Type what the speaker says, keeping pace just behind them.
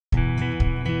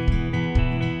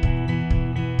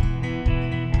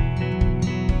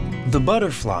The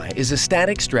butterfly is a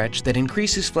static stretch that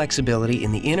increases flexibility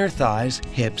in the inner thighs,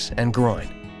 hips, and groin.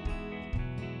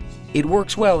 It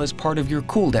works well as part of your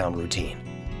cool-down routine.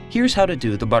 Here's how to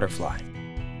do the butterfly.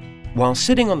 While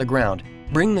sitting on the ground,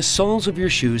 bring the soles of your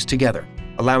shoes together,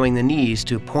 allowing the knees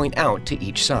to point out to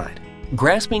each side.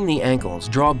 Grasping the ankles,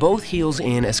 draw both heels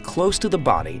in as close to the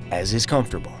body as is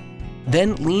comfortable.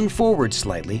 Then lean forward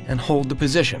slightly and hold the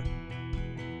position.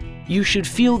 You should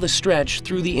feel the stretch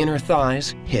through the inner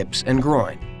thighs, hips, and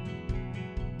groin.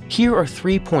 Here are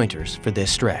 3 pointers for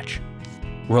this stretch.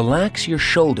 Relax your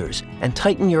shoulders and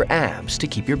tighten your abs to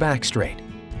keep your back straight.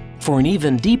 For an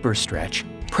even deeper stretch,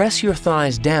 press your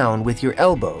thighs down with your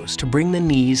elbows to bring the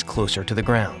knees closer to the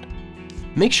ground.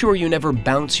 Make sure you never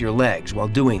bounce your legs while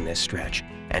doing this stretch,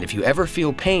 and if you ever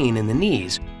feel pain in the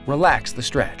knees, relax the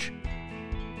stretch.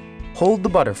 Hold the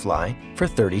butterfly for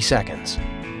 30 seconds.